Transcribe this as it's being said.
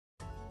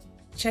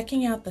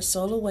Checking out the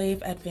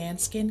SolaWave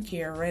Advanced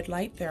Skincare Red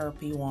Light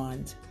Therapy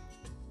Wand.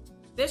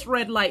 This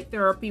red light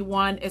therapy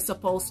wand is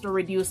supposed to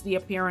reduce the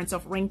appearance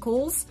of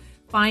wrinkles,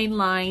 fine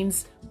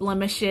lines,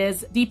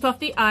 blemishes, depuff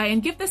the eye,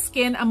 and give the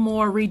skin a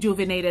more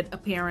rejuvenated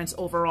appearance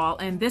overall.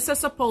 And this is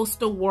supposed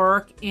to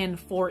work in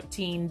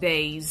 14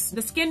 days.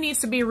 The skin needs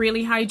to be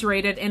really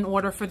hydrated in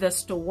order for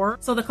this to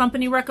work. So the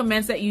company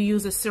recommends that you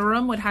use a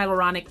serum with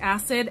hyaluronic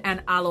acid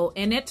and aloe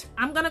in it.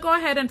 I'm gonna go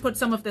ahead and put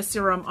some of the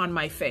serum on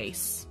my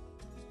face.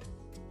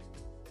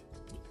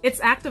 It's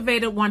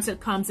activated once it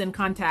comes in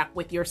contact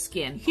with your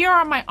skin. Here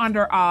are my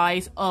under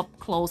eyes up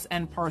close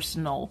and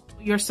personal.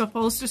 You're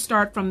supposed to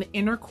start from the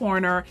inner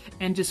corner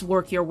and just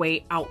work your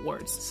way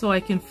outwards. So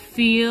I can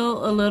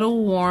feel a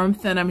little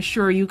warmth, and I'm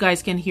sure you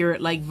guys can hear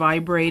it like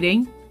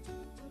vibrating.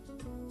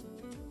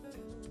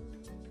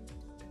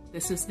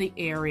 This is the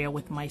area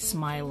with my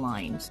smile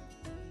lines.